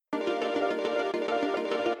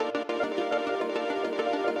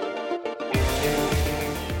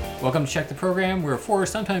Welcome to Check the Program. We're four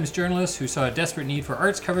sometimes journalists who saw a desperate need for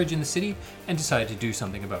arts coverage in the city and decided to do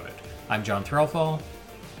something about it. I'm John Threlfall.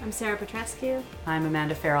 I'm Sarah Petrescu. I'm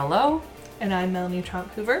Amanda Farrell-Lowe. And I'm Melanie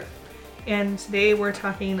Tromp-Hoover. And today we're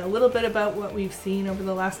talking a little bit about what we've seen over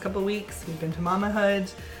the last couple of weeks. We've been to Mama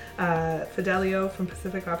Hood, Fidelio from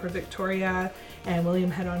Pacific Opera Victoria, and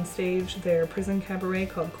William had on stage their prison cabaret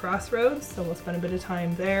called Crossroads. So we'll spend a bit of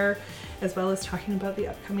time there, as well as talking about the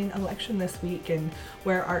upcoming election this week and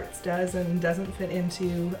where arts does and doesn't fit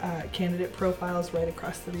into candidate profiles right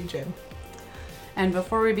across the region. And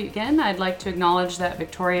before we begin, I'd like to acknowledge that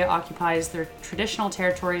Victoria occupies the traditional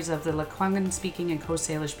territories of the Lekwungen-speaking and Coast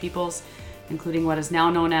Salish peoples, including what is now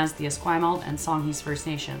known as the Esquimalt and Songhees First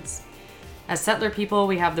Nations. As settler people,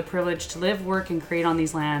 we have the privilege to live, work, and create on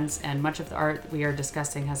these lands, and much of the art we are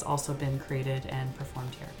discussing has also been created and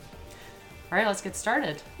performed here. All right, let's get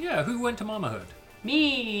started. Yeah, who went to Mama Hood?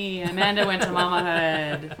 Me! Amanda went to Mama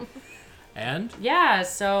Hood. And? Yeah,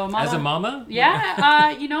 so Mama... As a mama?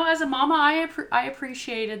 Yeah, as a mama, I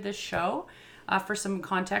appreciated this show. For some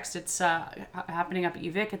context, it's happening up at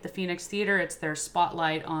UVic at the Phoenix Theater. It's their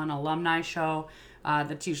Spotlight on Alumni show.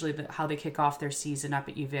 That's usually how they kick off their season up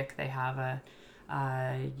at UVic. They have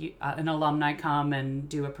an alumni come and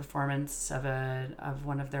do a performance of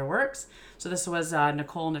one of their works. So this was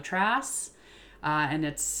Nicole Natras. And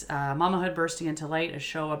it's Mama Hood Bursting into Light, a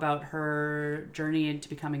show about her journey into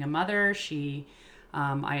becoming a mother. She,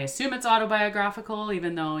 I assume it's autobiographical,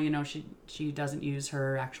 even though, she doesn't use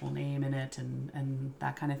her actual name in it and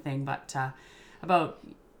that kind of thing. But about,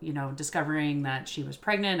 discovering that she was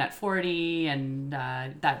pregnant at 40 and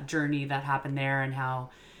that journey that happened there and how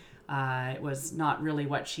it was not really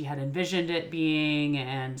what she had envisioned it being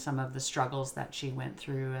and some of the struggles that she went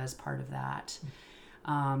through as part of that.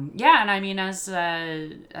 And I mean, as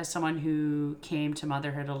someone who came to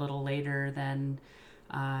motherhood a little later than,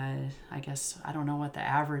 I guess, I don't know what the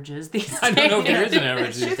average is these days. I don't know if there is an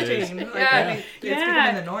average these days. It's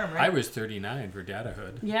becoming the norm, right? I was 39 for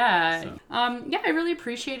dadahood. Yeah. So. I really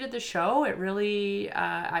appreciated the show. It really,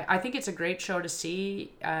 I think it's a great show to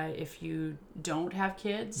see if you don't have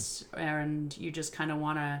kids and you just kind of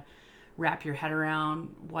want to wrap your head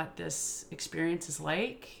around what this experience is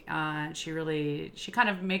like. She kind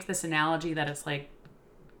of makes this analogy that it's like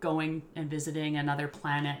going and visiting another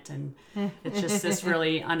planet, and it's just this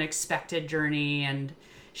really unexpected journey, and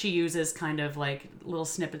she uses kind of like little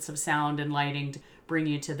snippets of sound and lighting to bring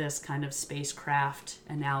you to this kind of spacecraft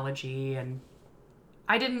analogy. And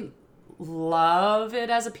I didn't love it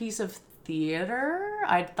as a piece of theater.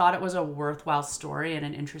 I thought it was a worthwhile story and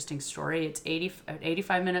an interesting story. It's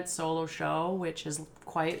 85 minutes solo show, which is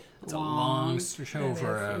quite It's long. A long show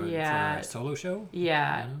for a solo show?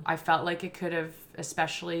 Yeah. I felt like it could have,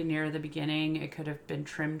 especially near the beginning, it could have been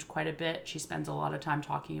trimmed quite a bit. She spends a lot of time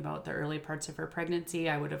talking about the early parts of her pregnancy.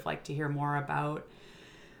 I would have liked to hear more about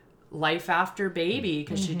life after baby,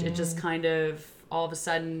 because it just kind of, all of a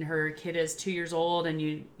sudden her kid is 2 years old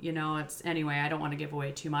and it's, anyway, I don't want to give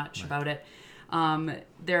away too much about it.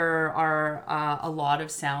 There are a lot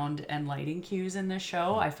of sound and lighting cues in this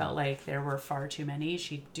show. I felt like there were far too many.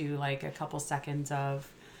 She'd do like a couple seconds of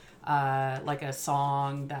like a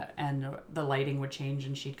song and the lighting would change,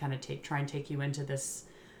 and she'd kind of try and take you into this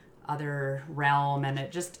other realm, and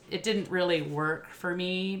it didn't really work for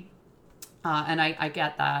me. And I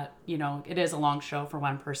get that, it is a long show for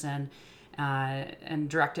one person. And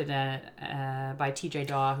directed by TJ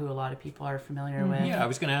Daw, who a lot of people are familiar with. Yeah, I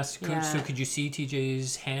was going to ask, so could you see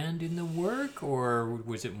TJ's hand in the work, or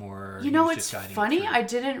was it more... it's funny, I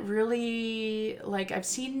didn't really... I've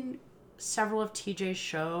seen several of TJ's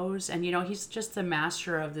shows, and, he's just the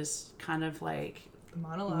master of this kind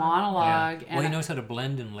monologue. Yeah. And well, he knows how to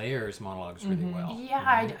blend and layer his monologues really well.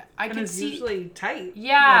 Yeah, I can see... It's usually tight.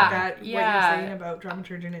 Yeah. What you're saying about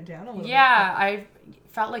dramaturging it down a little bit. Yeah, I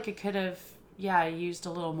felt like it could have, used a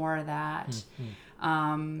little more of that.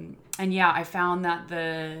 And I found that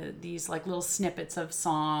these like little snippets of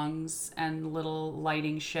songs and little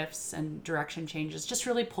lighting shifts and direction changes just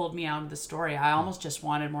really pulled me out of the story. I almost just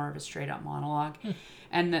wanted more of a straight up monologue.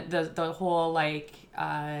 And the whole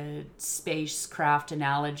spacecraft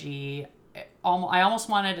analogy, I almost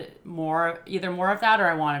wanted either more of that or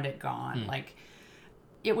I wanted it gone.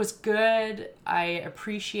 It was good. I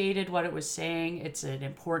appreciated what it was saying. It's an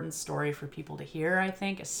important story for people to hear, I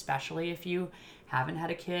think, especially if you haven't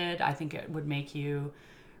had a kid. I think it would make you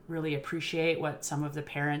really appreciate what some of the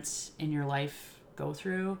parents in your life go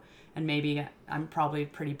through. And maybe I'm probably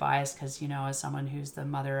pretty biased because, as someone who's the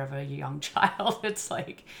mother of a young child, it's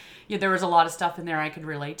like, there was a lot of stuff in there I could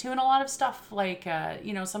relate to, and a lot of stuff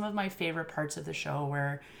some of my favorite parts of the show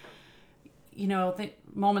where the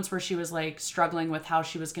moments where she was like struggling with how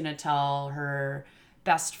she was going to tell her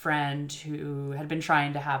best friend who had been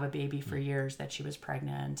trying to have a baby for years that she was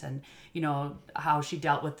pregnant, and how she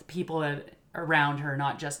dealt with the people around her,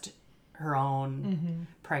 not just her own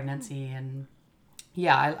pregnancy. And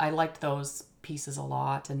I liked those pieces a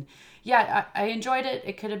lot, and I enjoyed it.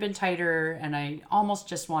 It could have been tighter, and I almost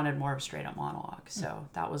just wanted more of a straight up monologue. So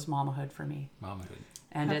that was Mamahood for me. Mamahood.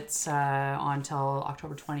 And it's on till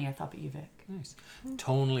October 20th up at UVic. Nice.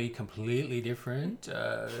 Tonally completely different.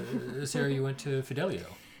 Sarah, you went to Fidelio.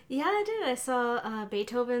 Yeah, I did. I saw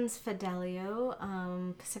Beethoven's Fidelio,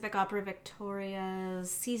 Pacific Opera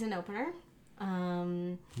Victoria's season opener.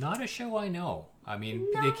 Not a show I know. I mean,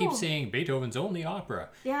 No. they keep saying Beethoven's only opera.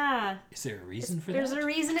 Yeah. Is there a reason for There's that? a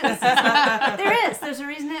reason it was. There is. There's a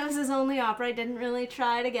reason it was his only opera. I didn't really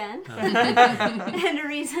try it again. And a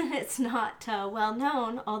reason it's not well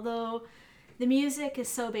known, although the music is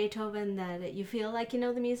so Beethoven that you feel like you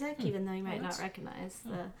know the music, even though you might not recognize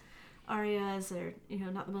the arias or,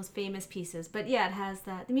 not the most famous pieces. But yeah, it has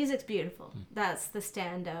that. The music's beautiful. That's the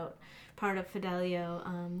standout part of Fidelio.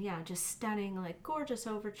 Just stunning, like gorgeous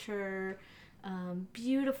overture.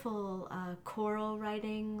 Beautiful choral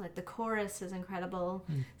writing, like the chorus is incredible.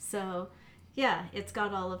 So it's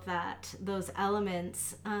got all of those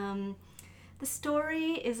elements. The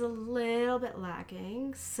story is a little bit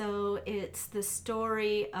lacking. So it's the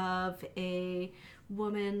story of a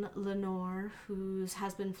woman, Lenore, whose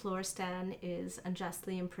husband Florestan is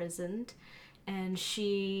unjustly imprisoned, and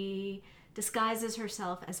she disguises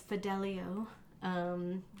herself as Fidelio,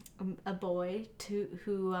 a boy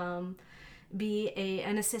who be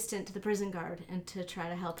an assistant to the prison guard and to try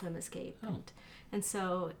to help him escape. And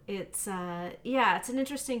so it's it's an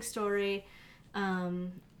interesting story.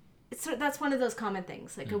 That's one of those common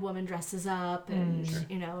things, like a woman dresses up and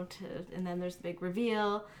and then there's the big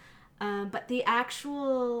reveal. But the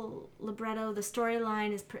actual libretto, the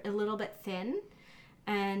storyline is a little bit thin,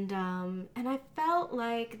 and I felt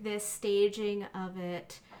like this staging of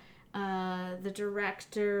it, the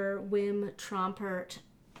director Wim Trompert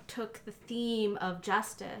took the theme of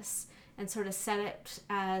justice and sort of set it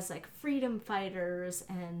as like freedom fighters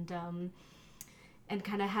and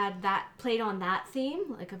kind of had that played on that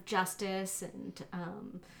theme, like of justice and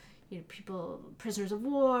people, prisoners of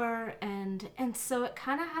war, and so it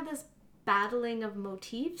kind of had this battling of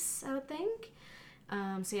motifs, I would think.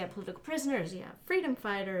 So you have political prisoners, you have freedom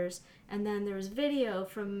fighters, and then there was video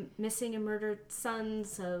from missing and murdered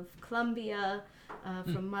sons of Colombia,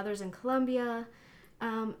 from mothers in Colombia.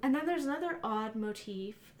 And then there's another odd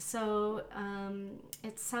motif. So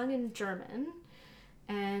it's sung in German,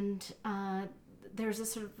 and there's a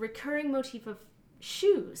sort of recurring motif of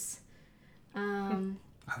shoes.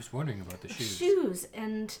 I was wondering about the shoes. Shoes,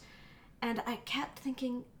 and I kept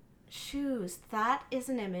thinking, shoes. That is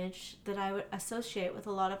an image that I would associate with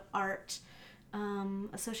a lot of art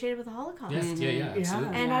associated with the Holocaust. Yes, yeah,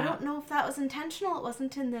 absolutely. And I don't know if that was intentional. It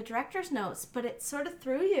wasn't in the director's notes, but it sort of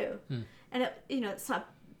threw you. And it, it's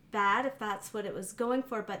not bad if that's what it was going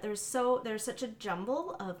for, but there's such a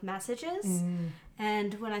jumble of messages.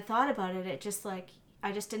 And when I thought about it, it just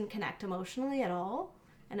I just didn't connect emotionally at all,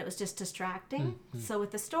 and it was just distracting. So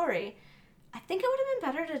with the story, I think it would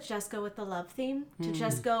have been better to just go with the love theme, to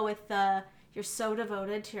just go with you're so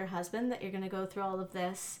devoted to your husband that you're going to go through all of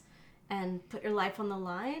this and put your life on the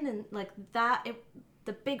line, and like that,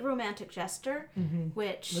 the big romantic gesture,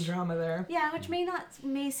 which The drama there. yeah, which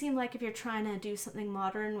may seem like if you're trying to do something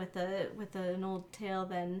modern with an old tale,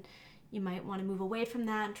 then you might want to move away from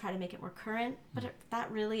that and try to make it more current. But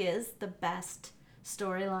that really is the best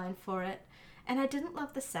storyline for it. And I didn't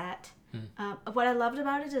love the set. What I loved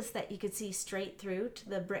about it is that you could see straight through to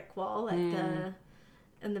the brick wall in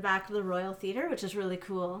the back of the Royal Theatre, which is really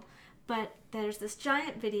cool. But there's this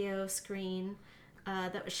giant video screen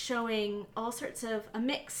that was showing all sorts of a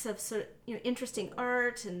mix of sort of interesting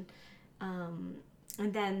art and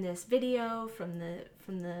then this video from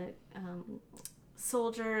the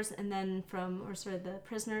soldiers, and then the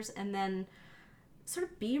prisoners, and then sort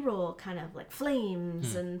of B-roll kind of like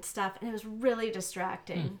flames and stuff, and it was really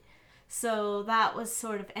distracting. So that was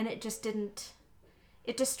sort of, and it just didn't.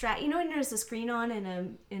 It distract. When there's a screen on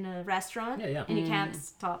in a restaurant, and you can't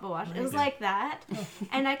stop but watch. It was like that,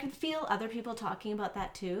 and I could feel other people talking about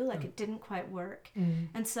that too. Like it didn't quite work,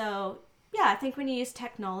 and so I think when you use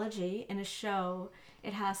technology in a show,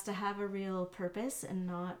 it has to have a real purpose and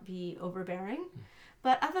not be overbearing.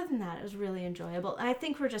 But other than that, it was really enjoyable, and I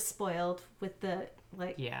think we're just spoiled with the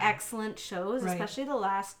excellent shows, especially the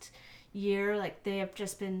last year. Like they have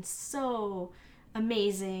just been so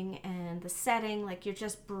amazing, and the setting, like you're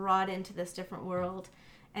just brought into this different world,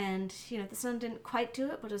 And this one didn't quite do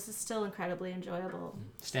it, but it was still incredibly enjoyable.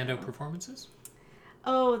 Standout performances?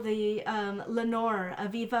 Oh, the Lenore,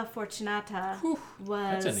 Aviva Fortunata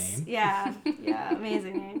was... That's a name. Yeah,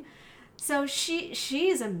 amazing name. So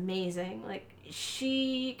she's amazing. Like,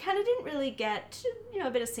 she kind of didn't really get, a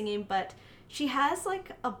bit of singing, but she has,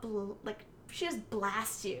 like, she just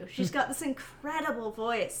blasts you. She's got this incredible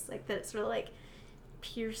voice, like, that sort of, like,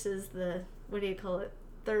 pierces the, what do you call it,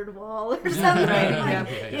 third wall or something.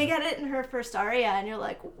 You get it in her first aria, and you're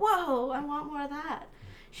like, whoa, I want more of that.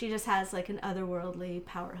 She just has like an otherworldly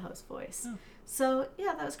powerhouse voice. Oh. So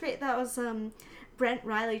yeah, that was great. That was Brent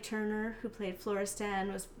Riley Turner, who played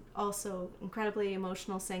Florestan, was also incredibly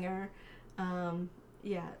emotional singer. It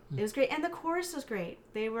was great, and the chorus was great.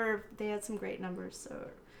 They had some great numbers. So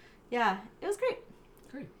yeah, it was great.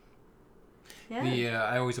 Great. Yeah.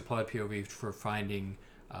 I always applaud POV for finding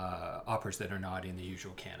operas that are not in the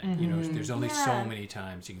usual canon. There's only so many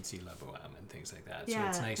times you can see La Boheme and things like that. So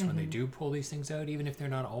it's nice when they do pull these things out, even if they're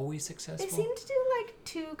not always successful. They seem to do like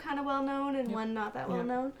two kind of well known and one not that well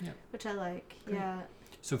known, which I like. Great. Yeah.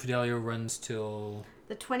 So Fidelio runs till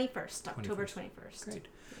the 21st, October 21st. Great.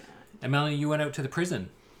 Yeah. And Melanie, you went out to the prison.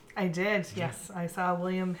 I did. Yes, I saw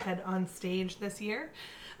William Head on stage this year.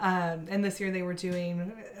 And this year they were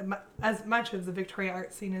doing, as much as the Victoria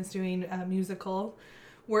art scene is doing musical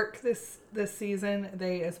work this season,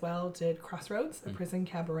 they as well did Crossroads, a prison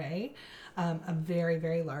cabaret, a very,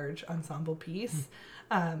 very large ensemble piece,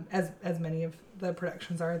 as many of the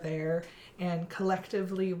productions are there, and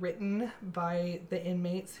collectively written by the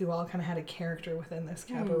inmates who all kind of had a character within this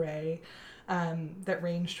cabaret that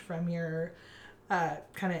ranged from your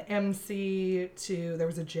kind of MC to, there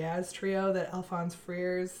was a jazz trio that Alphonse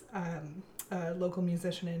Frears, a local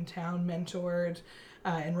musician in town, mentored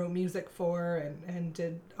and wrote music for and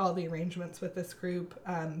did all the arrangements with this group.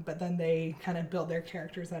 But then they kind of built their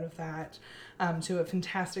characters out of that to a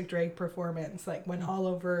fantastic drag performance, like went all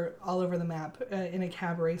over the map in a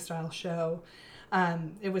cabaret style show.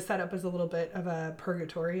 It was set up as a little bit of a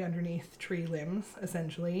purgatory underneath tree limbs,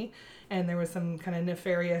 essentially. And there was some kind of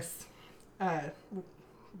nefarious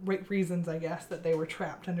reasons, I guess, that they were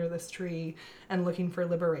trapped under this tree and looking for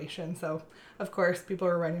liberation. So, of course, people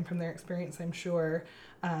are writing from their experience, I'm sure,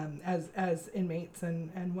 as inmates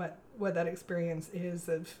and what that experience is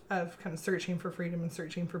of kind of searching for freedom and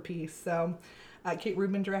searching for peace. So, Kate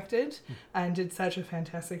Rubin directed and did such a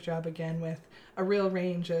fantastic job, again, with a real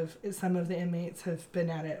range of, some of the inmates have been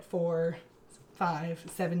at it for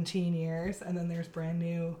 17 years, and then there's brand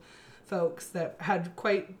new folks that had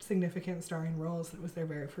quite significant starring roles. It was their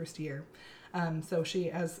very first year. So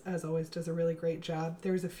she, as always, does a really great job.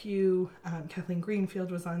 There was a few, Kathleen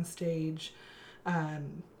Greenfield was on stage,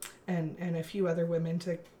 and a few other women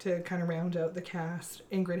to kind of round out the cast.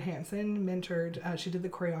 Ingrid Hansen mentored, she did the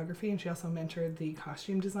choreography, and she also mentored the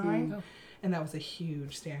costume design, and that was a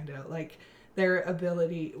huge standout. Like, their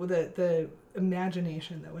ability, the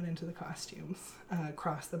imagination that went into the costumes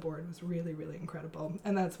across the board was really, really incredible.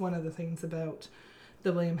 And that's one of the things about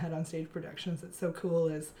the William Head on Stage productions that's so cool,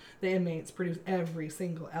 is the inmates produce every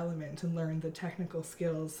single element and learn the technical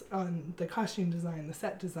skills on the costume design, the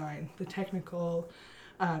set design, the technical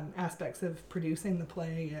aspects of producing the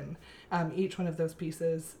play. And each one of those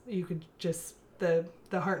pieces, you could just, the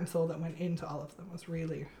heart and soul that went into all of them was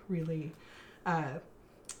really, really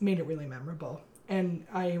made it really memorable. And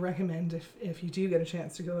I recommend, if you do get a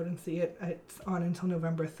chance to go out and see it, it's on until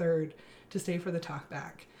November 3rd, to stay for the talk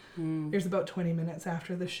back. There's about 20 minutes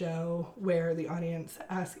after the show where the audience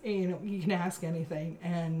you can ask anything,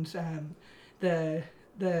 and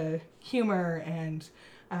the humor and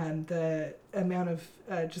the amount of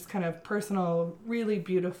just kind of personal, really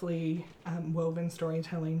beautifully woven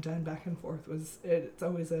storytelling done back and forth it's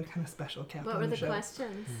always a kind of special cap on the show. What were the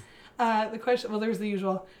questions? The question, well, there's the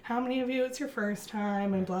usual, how many of you it's your first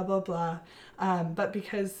time, and blah, blah, blah. But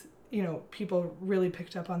because, people really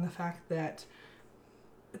picked up on the fact that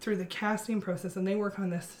through the casting process, and they work on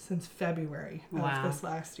this since February of this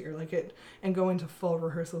last year, and go into full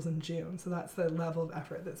rehearsals in June. So that's the level of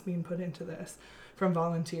effort that's being put into this from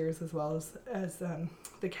volunteers as well as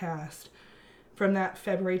the cast. From that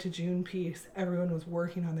February to June piece, everyone was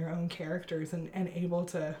working on their own characters and able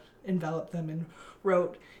to envelop them, and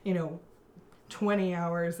wrote, 20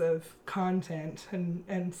 hours of content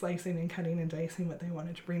and slicing and cutting and dicing what they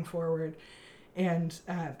wanted to bring forward. And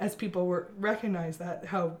as people recognized that,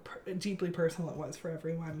 how deeply personal it was for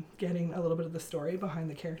everyone, getting a little bit of the story behind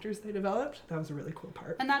the characters they developed, that was a really cool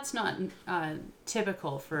part. And that's not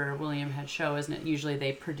typical for William Head show, isn't it? Usually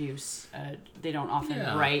they produce, they don't often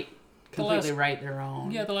write completely write their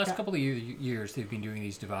own. Yeah, the last couple of years they've been doing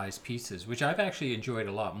these devised pieces, which I've actually enjoyed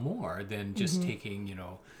a lot more than just taking,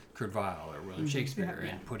 Kurt Weill or William Shakespeare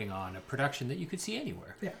and putting on a production that you could see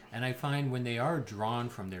anywhere. Yeah. And I find when they are drawn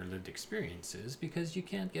from their lived experiences, because you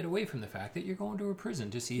can't get away from the fact that you're going to a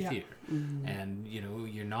prison to see theater. And,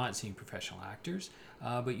 you're not seeing professional actors,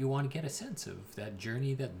 but you want to get a sense of that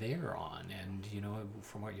journey that they're on. And,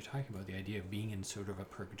 from what you're talking about, the idea of being in sort of a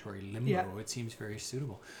purgatory limbo, it seems very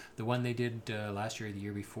suitable. The one they did last year or the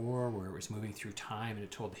year before, where it was moving through time and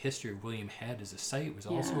it told the history of William Head as a site, was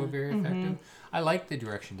also a very effective. I like the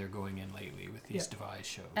direction they're going in lately with these devised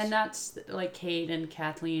shows. And that's like Kate and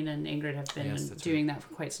Kathleen and Ingrid have been doing that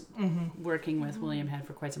for quite some, working with William Head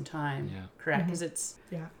for quite some time. Yeah. Correct? Because it's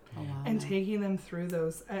a lot. And taking them through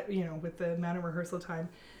those, with the amount of rehearsal time,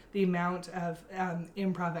 the amount of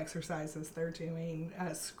improv exercises they're doing,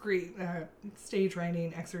 stage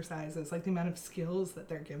writing exercises, like the amount of skills that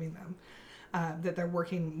they're giving them, that they're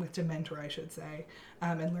working with to mentor, I should say,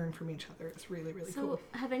 and learn from each other. It's really, really cool.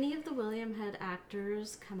 So have any of the William Head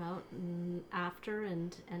actors come out after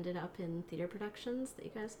and ended up in theater productions that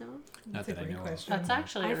you guys know? Not that I know of. That's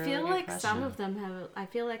actually a I really feel good like question. some of them have, I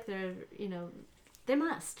feel like they're, they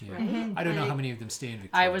must, right? I don't know how many of them stay in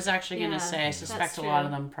Victoria. I was actually going to say, I suspect a lot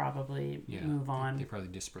of them probably move on. They probably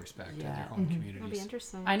disperse back to their home communities. That'll be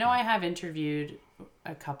interesting. I know I have interviewed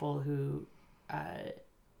a couple who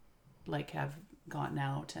have gotten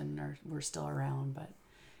out and were still around, but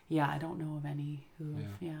I don't know of any who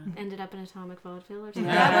ended up in Atomic Vaudeville or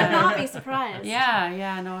something. I would not be surprised.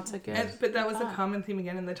 No, it's a good. But that was a common theme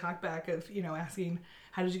again in the talkback of, asking,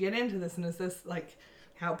 how did you get into this? And is this like,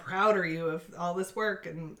 how proud are you of all this work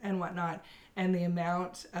and whatnot? And the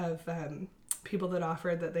amount of people that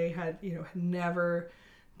offered that they had, had never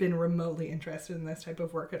been remotely interested in this type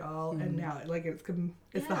of work at all, and now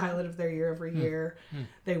it's the highlight of their year every year.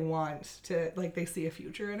 They want to, they see a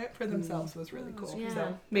future in it for themselves. Was really cool.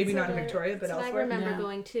 So maybe not in Victoria, but elsewhere. I remember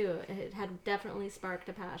going too. It had definitely sparked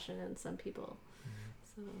a passion in some people.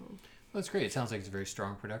 So well, that's great. It sounds like it's a very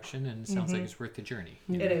strong production, and it sounds like it's worth the journey.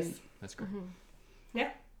 It is. That's great. Yeah.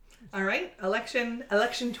 All right, election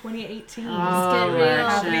 2018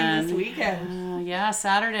 happening this weekend.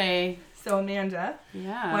 Saturday. So Amanda,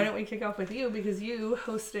 why don't we kick off with you, because you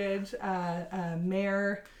hosted a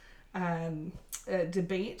mayor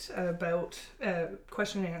debate about a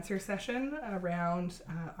question and answer session around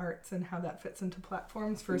arts and how that fits into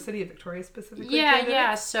platforms for City of Victoria specifically.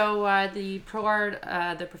 So the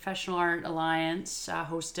the Professional Art Alliance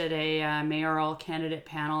hosted a mayoral candidate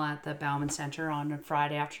panel at the Bauman Center on a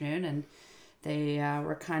Friday afternoon, and they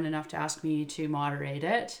were kind enough to ask me to moderate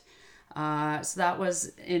it. So that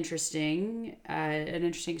was interesting, an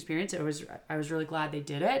interesting experience. I was really glad they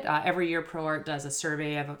did it. Every year ProArt does a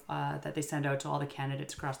survey of that they send out to all the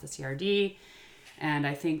candidates across the CRD. And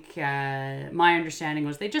I think my understanding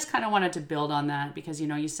was they just kind of wanted to build on that, because,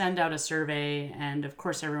 you send out a survey and of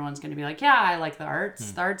course everyone's going to be like, yeah, I like the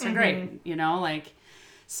arts. The arts are great,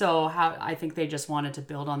 so I think they just wanted to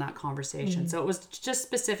build on that conversation. So it was just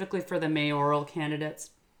specifically for the mayoral candidates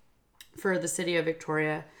for the City of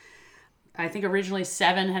Victoria. I think originally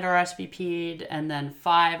 7 had RSVP'd, and then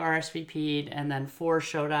 5 RSVP'd, and then 4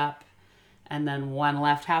 showed up, and then 1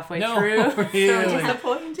 left halfway through. Really? So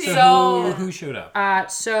disappointing. So who showed up?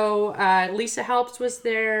 Lisa Helps was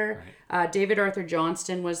there. Right. David Arthur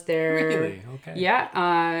Johnston was there. Really? Okay.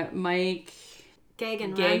 Yeah. Mike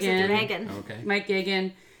Gagan. Okay. Mike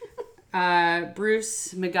Gagan.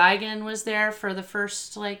 Bruce McGuigan was there for the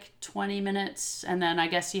first 20 minutes, and then I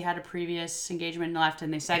guess he had a previous engagement and left,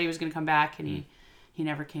 and they said he was going to come back, and he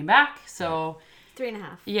never came back. So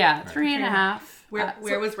 3.5. Yeah, right. 3.5.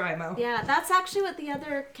 Where was Raimo? Yeah, that's actually what the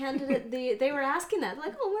other candidate they were asking that.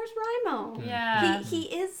 Like, oh, where's Raimo? Yeah.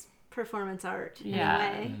 He is performance art in a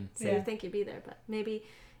way. So you'd think he'd be there, but maybe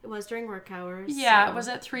it was during work hours. Yeah, so. It was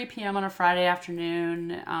at 3 p.m. on a Friday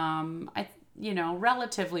afternoon.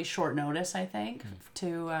 Relatively short notice, I think,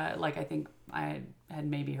 to I think I had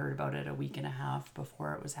maybe heard about it a week and a half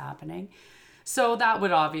before it was happening. So that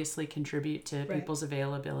would obviously contribute to people's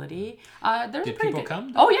availability. Did people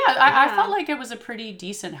come? Oh, yeah. I felt like it was a pretty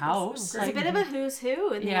decent house. It's a bit of a who's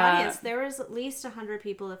who in the audience. There was at least 100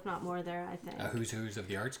 people, if not more, there, I think. Who's of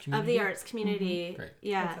the arts community? Of the arts community. Great.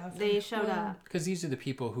 Yeah, awesome. They showed up. Because these are the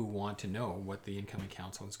people who want to know what the incoming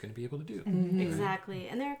council is going to be able to do. Exactly.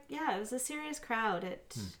 And it was a serious crowd.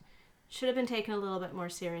 It should have been taken a little bit more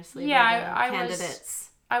seriously by the candidates.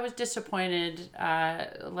 I was disappointed.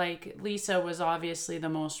 Lisa was obviously the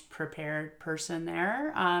most prepared person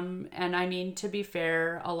there. And I mean, to be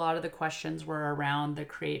fair, a lot of the questions were around the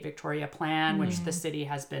Create Victoria plan, which the city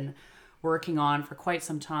has been working on for quite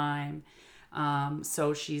some time.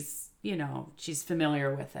 So she's, she's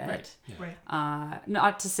familiar with it. Right. Yeah. Right.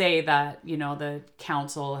 Not to say that, the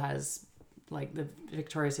council has, like the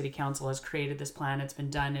Victoria City Council has created this plan. It's been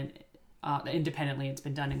done independently. It's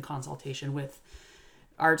been done in consultation with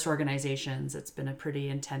arts organizations. It's been a pretty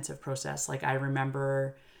intensive process. Like I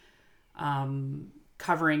remember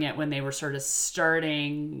covering it when they were sort of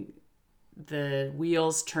starting the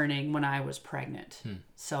wheels turning when I was pregnant.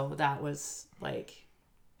 So that was like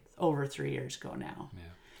over 3 years ago now. Yeah.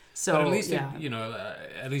 So but at least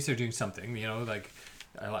at least they're doing something. Like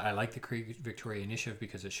I like the Create Victoria initiative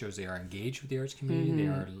because it shows they are engaged with the arts community. They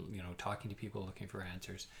are talking to people, looking for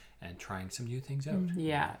answers, and trying some new things out.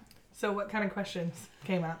 Yeah. So what kind of questions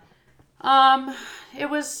came up? It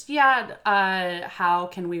was how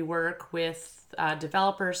can we work with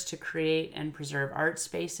developers to create and preserve art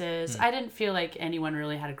spaces? I didn't feel like anyone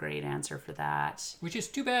really had a great answer for that. Which is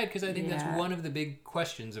too bad because I think that's one of the big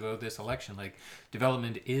questions about this election. Like,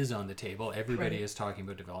 development is on the table. Everybody is talking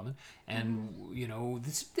about development. And,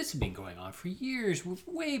 this has been going on for years,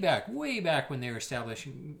 way back when they were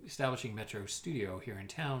establishing Metro Studio here in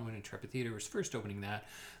town, when Intrepid Theatre was first opening that.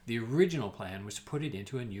 The original plan was to put it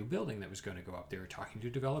into a new building that was going to go up. They were talking to a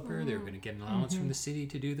developer. They were going to get an allowance from the city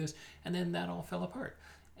to do this. And then that all fell apart.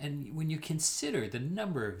 And when you consider the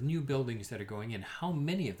number of new buildings that are going in, how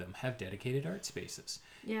many of them have dedicated art spaces?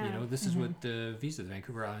 Yeah. This is what the VISA, the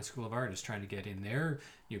Vancouver Island School of Art, is trying to get in their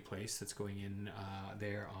new place that's going in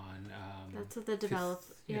there on... that's what the develop...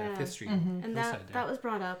 Fifth Street. And that was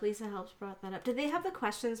brought up. Lisa Helps brought that up. Did they have the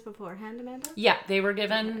questions beforehand, Amanda? Yeah, they were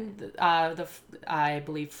given I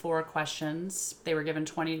believe 4 questions. They were given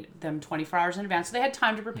 24 hours in advance, so they had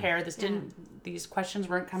time to prepare. These questions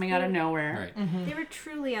weren't coming out of nowhere. Right. They were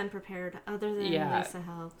truly unprepared, other than Lisa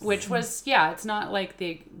Helps. Which was it's not like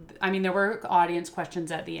there were audience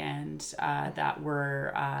questions at the end that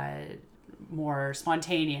were more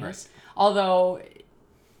spontaneous. Right. Although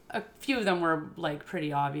a few of them were like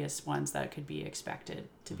pretty obvious ones that could be expected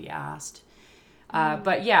to be asked.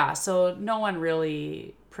 So no one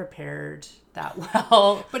really prepared that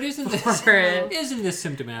well. But isn't this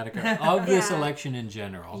symptomatic of this election in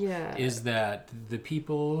general? Yeah. Is that the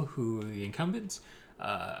people the incumbents,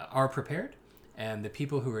 are prepared, and the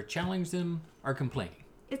people who are challenging them are complaining.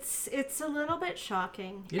 It's a little bit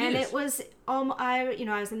shocking. It was I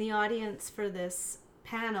was in the audience for this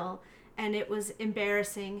panel, and it was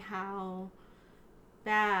embarrassing how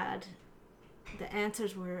bad the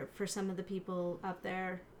answers were for some of the people up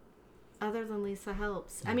there, other than Lisa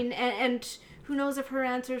Helps. I mean, and who knows if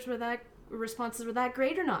her responses were that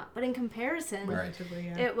great or not, but in comparison,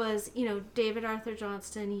 it was, David Arthur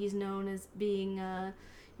Johnston, he's known as being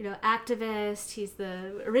activist. He's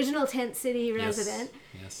the original Tent City resident.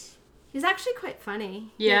 Yes. He's actually quite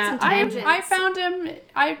funny. Yeah, I found him.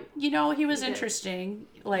 He was interesting.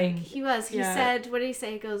 Like he was. He said, "What did he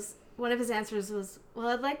say?" He goes. One of his answers was, "Well,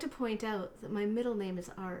 I'd like to point out that my middle name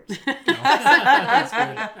is Art." That's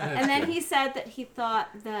good. And then he said that he thought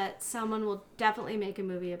that someone will definitely make a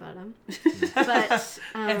movie about him. But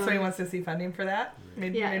and so he wants to see funding for that.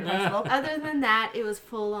 Made possible. Other than that, it was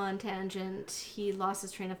full on tangent. He lost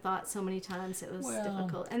his train of thought so many times it was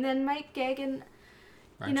difficult. And then Mike Gagan,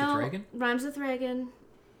 rhymes with Reagan.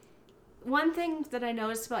 One thing that I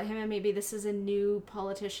noticed about him, and maybe this is a new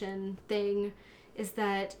politician thing, is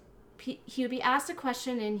that he would be asked a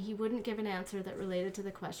question and he wouldn't give an answer that related to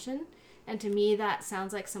the question. And to me, that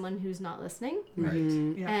sounds like someone who's not listening. Right.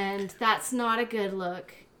 Yeah. And that's not a good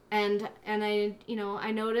look. And I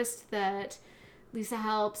noticed that Lisa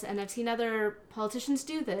Helps, and I've seen other politicians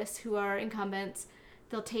do this who are incumbents.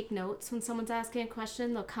 They'll take notes when someone's asking a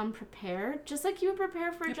question. They'll come prepared, just like you would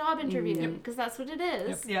prepare for a job interview, because that's what it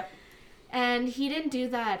is. Yep. And he didn't do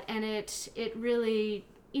that, and it really,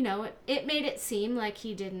 it made it seem like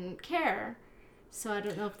he didn't care. So I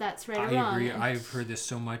don't know if that's right or wrong. I agree. I've heard this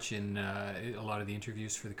so much in a lot of the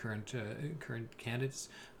interviews for the current candidates,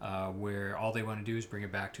 where all they want to do is bring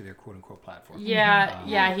it back to their quote-unquote platform.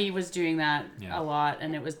 Yeah, he was doing that a lot,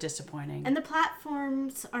 and it was disappointing. And the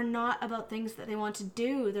platforms are not about things that they want to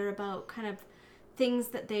do. They're about kind of things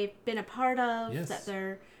that they've been a part of, that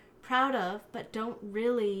they're proud of, but don't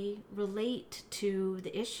really relate to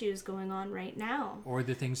the issues going on right now. Or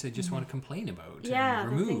the things they just want to complain about and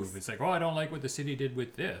remove. It's like, I don't like what the city did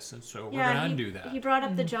with this, and so we're going to undo that. He brought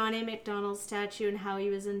up the John A. MacDonald statue and how he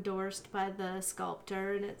was endorsed by the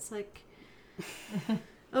sculptor, and it's like,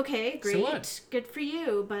 okay, great, so what? Good for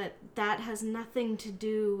you, but that has nothing to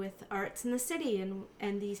do with arts in the city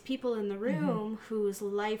and these people in the room whose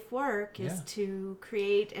life work is to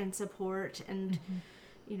create and support and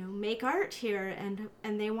make art here,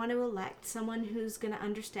 and they want to elect someone who's going to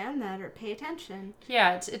understand that or pay attention.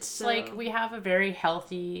 Yeah, it's like we have a very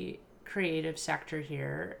healthy creative sector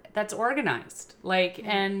here that's organized. Like,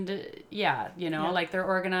 and like they're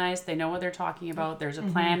organized, they know what they're talking about, there's a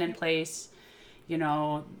plan in place.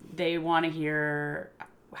 They want to hear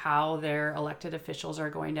how their elected officials are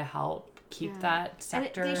going to help keep that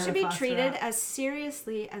sector. And they should be treated as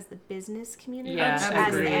seriously as the business community, Yes,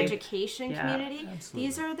 as agreed. the education Yeah, community. absolutely.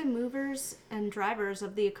 These are the movers and drivers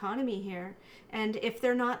of the economy here. And if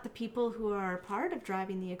they're not the people who are part of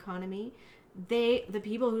driving the economy, the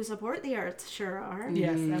people who support the arts sure are.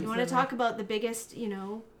 Yes, You want to absolutely. talk about the biggest,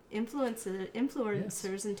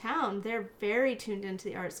 influencers in town. They're very tuned into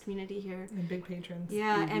the arts community here. And big patrons.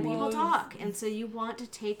 Yeah, and people talk, and so you want to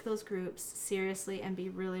take those groups seriously and be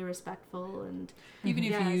really respectful. And Even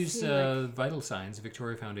if you it use seemed Vital Signs,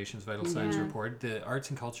 Victoria Foundation's Vital Signs Yeah. report, the arts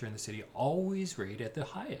and culture in the city always rate at the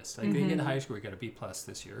highest. Like they get the highest score. We got a B+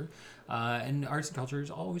 this year, and arts and culture is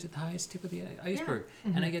always at the highest tip of the iceberg.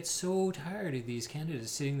 And I get so tired of these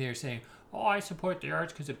candidates sitting there saying, "Oh, I support the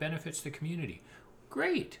arts because it benefits the community."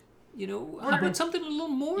 Great. How about something a little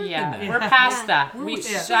more than that? We're past that. We're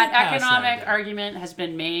so That past economic that. argument has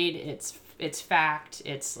been made. It's fact.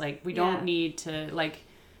 It's like we don't need to like.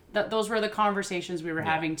 Those were the conversations we were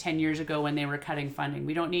having 10 years ago when they were cutting funding.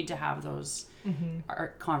 We don't need to have those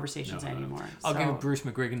art conversations anymore. I'll So- give Bruce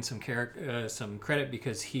McGuigan some credit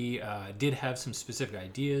because he did have some specific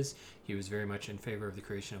ideas. He was very much in favor of the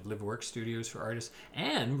creation of live-work studios for artists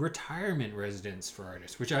and retirement residence for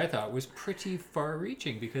artists, which I thought was pretty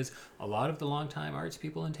far-reaching because a lot of the long-time arts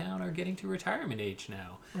people in town are getting to retirement age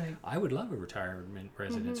now. Right. I would love a retirement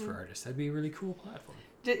residence for artists. That'd be a really cool platform.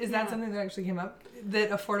 Is that something that actually came up? That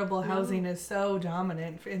affordable housing is so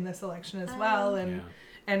dominant in this election as well,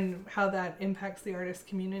 and how that impacts the artist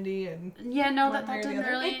community and that way or the didn't other?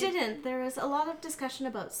 really. it didn't. There was a lot of discussion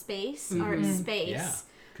about space, art space. Yeah,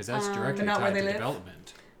 because that's directly Not where tied they to live?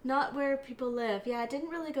 development. Not where people live. Yeah, it didn't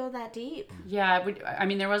really go that deep. Yeah, I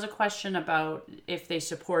mean, there was a question about if they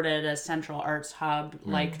supported a central arts hub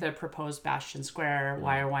like the proposed Bastion Square,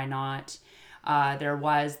 why or why not. There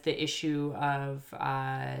was the issue of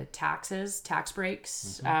tax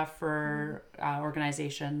breaks for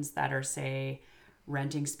organizations that are, say,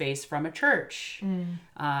 renting space from a church,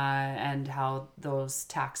 and how those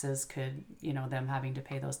taxes could, them having to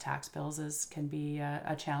pay those tax bills can be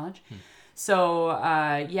a challenge. So,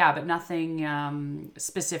 but nothing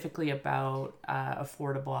specifically about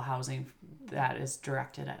affordable housing that is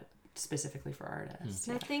directed at specifically for artists.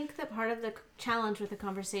 And I think that part of the challenge with the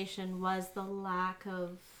conversation was the lack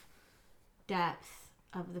of depth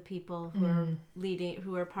of the people who are leading,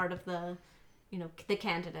 who are part of the, the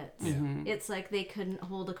candidates. It's like they couldn't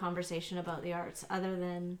hold a conversation about the arts other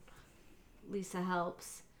than Lisa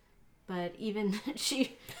Helps. But even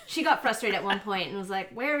she got frustrated at one point and was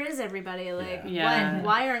like, "Where is everybody? Like,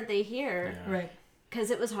 why aren't they here?" Yeah. right.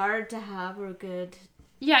 Because it was hard to have a good.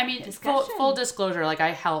 Yeah, I mean, Discussion. full disclosure, like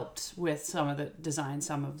I helped with some of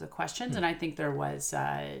the questions, and I think there was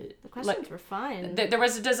The questions were fine. there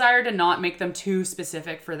was a desire to not make them too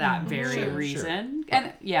specific for that very Sure, reason,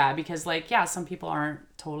 and because some people aren't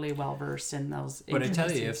totally well versed in those. But I tell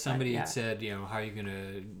you, if intricacies, somebody but, had said, how are you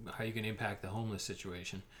gonna impact the homeless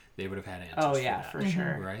situation, they would have had answers. oh yeah, for for that,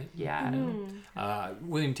 sure, right? yeah.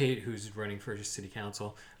 William Tate, who's running for city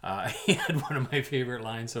council, he had one of my favorite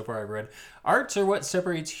lines so far I've read. Arts are what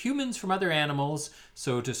separates humans from other animals,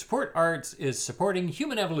 so to support arts is supporting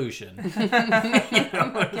human evolution.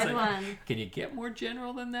 Good one. Can you get more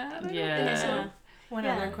general than that? I don't think Yeah. so. One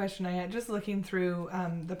Yeah. other question I had, just looking through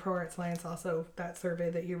the Pro Arts Alliance, also that survey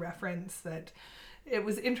that you referenced, that it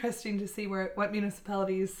was interesting to see what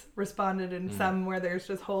municipalities responded, and some where there's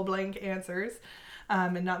just whole blank answers,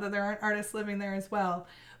 and not that there aren't artists living there as well,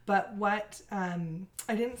 but what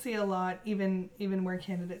I didn't see a lot, even where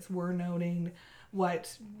candidates were noting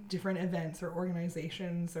what different events or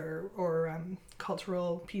organizations or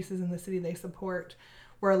cultural pieces in the city they support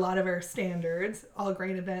were a lot of our standards, all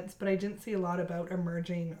great events, but I didn't see a lot about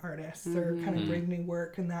emerging artists or kind of brave new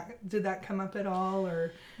work. And did that come up at all,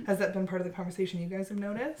 or has that been part of the conversation you guys have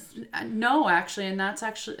noticed? No, actually, and that's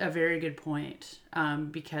actually a very good point,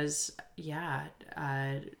 because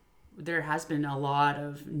there has been a lot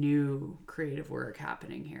of new creative work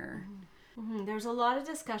happening here. There's a lot of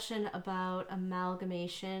discussion about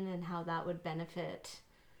amalgamation and how that would benefit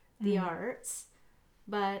the arts,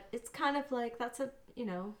 but it's kind of like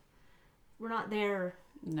we're not there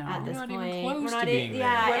No. at this We're not point. even close We're to not being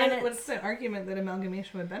yeah, there. and What's the argument that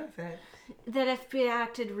amalgamation would benefit? that if we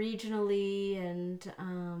acted regionally and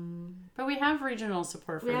But we have regional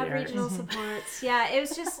support for we the have arts. regional supports. Yeah, it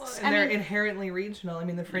was just. And they're inherently regional. I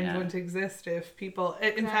mean, the Fringe Yeah. wouldn't exist if people.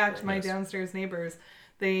 In fact, my Yes. downstairs neighbors,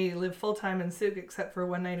 they live full time in Souk, except for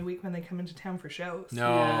one night a week when they come into town for shows. No.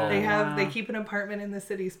 Yeah. They Wow. keep an apartment in the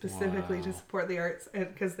city specifically to Wow. support the arts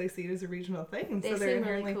because they see it as a regional thing. And They so they're seem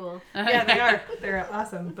really inherently cool. yeah, they are. They're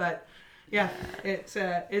awesome, but yeah, it's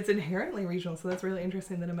inherently regional. So that's really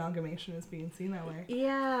interesting that amalgamation is being seen that way.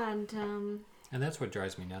 Yeah, and And that's what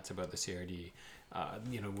drives me nuts about the CRD.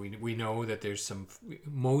 We know that there's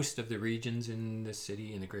most of the regions in the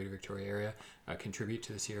city, in the Greater Victoria area, contribute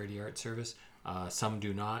to the CRD Art Service. Some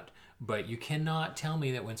do not. But you cannot tell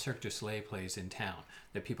me that when Cirque du Soleil plays in town,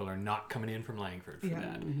 that people are not coming in from Langford for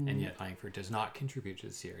that. And yet Langford does not contribute to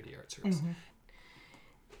the CRD Art Service.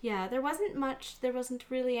 yeah, there wasn't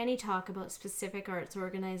really any talk about specific arts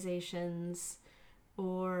organizations,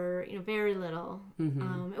 or very little.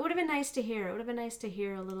 It would have been nice to hear. It would have been nice to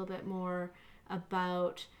hear a little bit more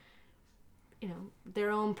about their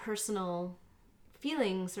own personal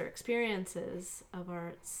feelings or experiences of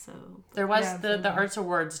arts. So There was Yeah, the Arts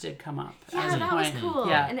Awards did come up. as a that was point. cool.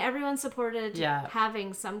 Yeah. And everyone supported Yeah.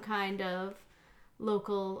 having some kind of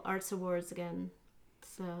local arts awards again.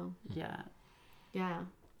 So Yeah. yeah,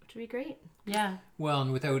 which would be great. Yeah. Well,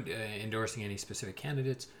 and without endorsing any specific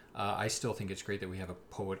candidates, I still think it's great that we have a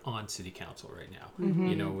poet on city council right now.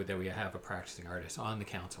 That we have a practicing artist on the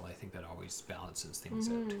council. I think that always balances things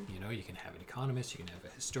out. You can have an economist, you can have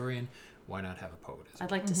a historian. Why not have a poet as well?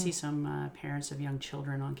 I'd like to see some parents of young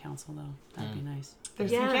children on council, though. That'd be nice.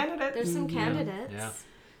 There's some candidates. There's some candidates. Yeah.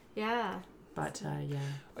 Yeah. But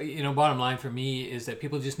yeah. Bottom line for me is that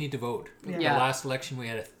people just need to vote. Yeah. The Yeah. last election, we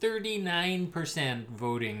had a 39%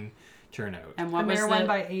 voting turnout. And what The was mayor won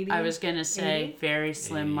by 80? I was gonna say 80? very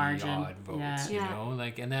slim 80 margin. odd votes,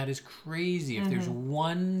 Yeah. and that is crazy. If there's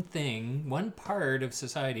one part of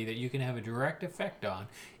society that you can have a direct effect on,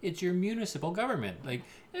 it's your municipal government. Like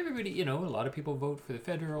everybody, a lot of people vote for the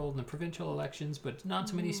federal and the provincial elections, but not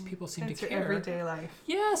so many people seem It's to your care. everyday life.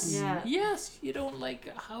 Yes, Yeah. yes. You don't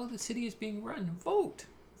like how the city is being run. Vote.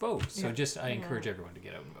 So I encourage everyone to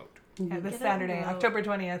get out and vote. Yeah, this Get out Saturday, and vote. October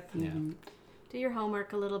 20th. Yeah. Do your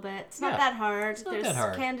homework a little bit. It's Yeah. not that hard. It's not There's that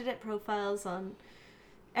hard. candidate profiles on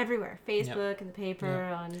everywhere. Facebook and the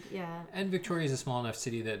paper Yeah. And Victoria is a small enough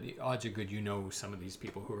city that the odds are good some of these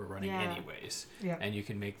people who are running Yeah. anyways. Yeah. And you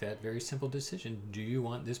can make that very simple decision. Do you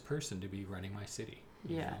want this person to be running my city?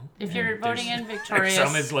 Yeah. If you're voting in There's Victoria,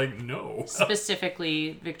 some is like, no.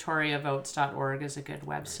 specifically victoriavotes.org is a good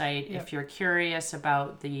website. Yep. If you're curious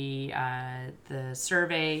about the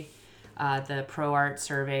survey, the Pro Art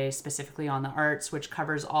survey specifically on the arts, which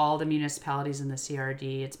covers all the municipalities in the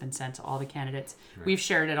CRD. It's been sent to all the candidates. We've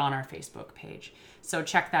shared it on our Facebook page. So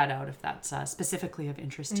check that out if that's specifically of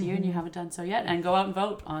interest to you and you haven't done so yet. And go out and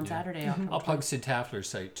vote on Saturday. I'll plug Sid Tafler's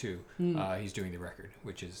site too. He's doing the record,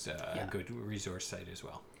 which is a good resource site as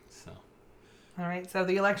well. So. All right, so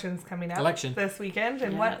the election's coming up this weekend,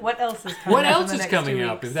 and Yeah. what else is coming What up? else in the is next coming 2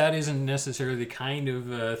 up? weeks? If that isn't necessarily the kind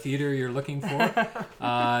of theater you're looking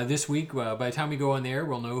for, this week, by the time we go on there,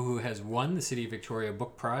 we'll know who has won the City of Victoria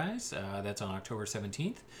Book Prize. That's on October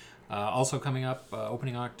 17th. Also coming up,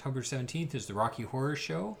 opening October 17th, is the Rocky Horror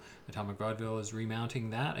Show. Atomic Vaudeville is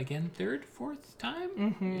remounting that again, fourth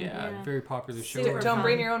time? Yeah, very popular show. Super Don't fun.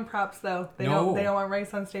 bring your own props though. They No. don't want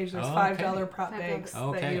rice on stage. There's Oh, $5 okay. prop bags that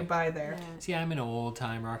Okay. you buy there. See, I'm an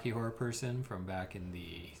old-time Rocky Horror person from back in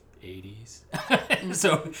the 80s.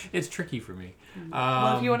 So it's tricky for me.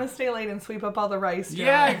 Well, if you want to stay late and sweep up all the rice,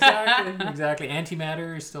 Yeah, exactly. Exactly.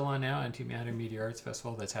 Antimatter is still on now. Antimatter Media Arts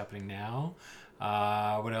Festival. That's happening now.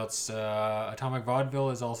 What else? Atomic Vaudeville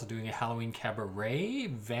is also doing a Halloween cabaret.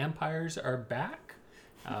 Vampires are back.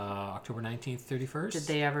 October 19th, 31st. Did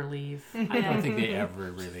they ever leave? I don't think they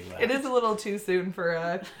ever really left. It is a little too soon for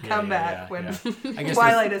a comeback when I guess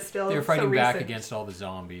Twilight is still they're so fighting back recent. against all the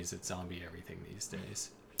zombies. It's zombie everything these days.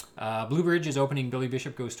 Blue Bridge is opening Billy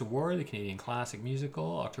Bishop Goes to War, the Canadian classic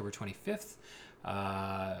musical, October 25th.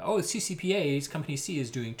 CCPA's Company C is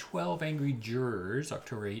doing 12 Angry Jurors,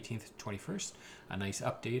 October 18th to 21st. A nice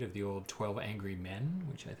update of the old 12 Angry Men,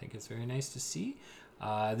 which I think is very nice to see.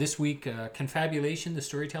 This week, Confabulation, the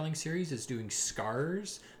storytelling series, is doing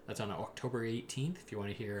Scars. That's on October 18th. If you want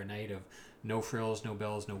to hear a night of no frills, no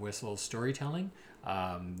bells, no whistles storytelling,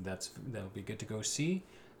 that'll be good to go see.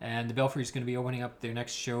 And the Belfry is going to be opening up their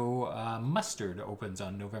next show. Mustard opens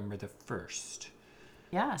on November the 1st.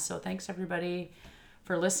 Yeah, so thanks everybody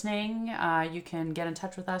for listening. You can get in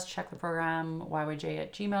touch with us. Check the program,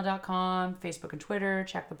 yyj@gmail.com, Facebook and Twitter.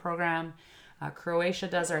 Check the program. Croatia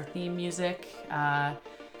does our theme music.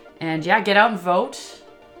 And yeah, get out and vote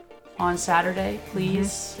on Saturday,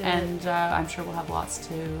 please. And I'm sure we'll have lots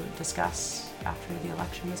to discuss after the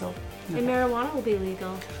election is over. And marijuana will be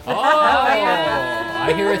legal. Oh,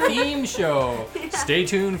 I hear a theme show. Stay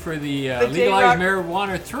tuned for the Legalized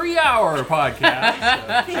Marijuana 3-hour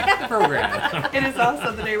podcast program. It is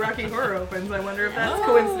also the day Rocky Horror opens. I wonder if that's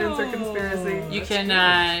coincidence or conspiracy. You can,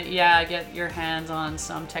 get your hands on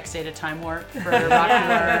some text data time warp for Rocky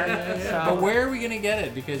Horror. So. But where are we going to get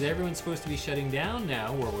it? Because everyone's supposed to be shutting down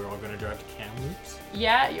now, where we're all going to drive to Kamloops.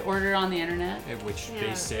 Yeah, you order it on the internet. Which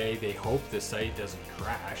they say they hope the site doesn't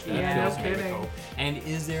crash. That Yeah, fills no me with kidding. hope. And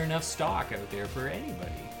is there enough stock out there for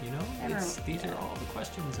anybody? You know, these are all the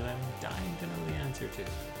questions that I'm dying to know the answer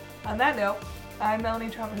to. On that note, I'm Melanie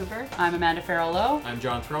Trump-Hoover. I'm Amanda Farrell-Lowe. I'm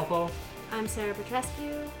John Threlfall. I'm Sarah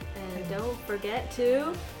Petrescu, and don't forget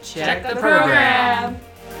to Check the program.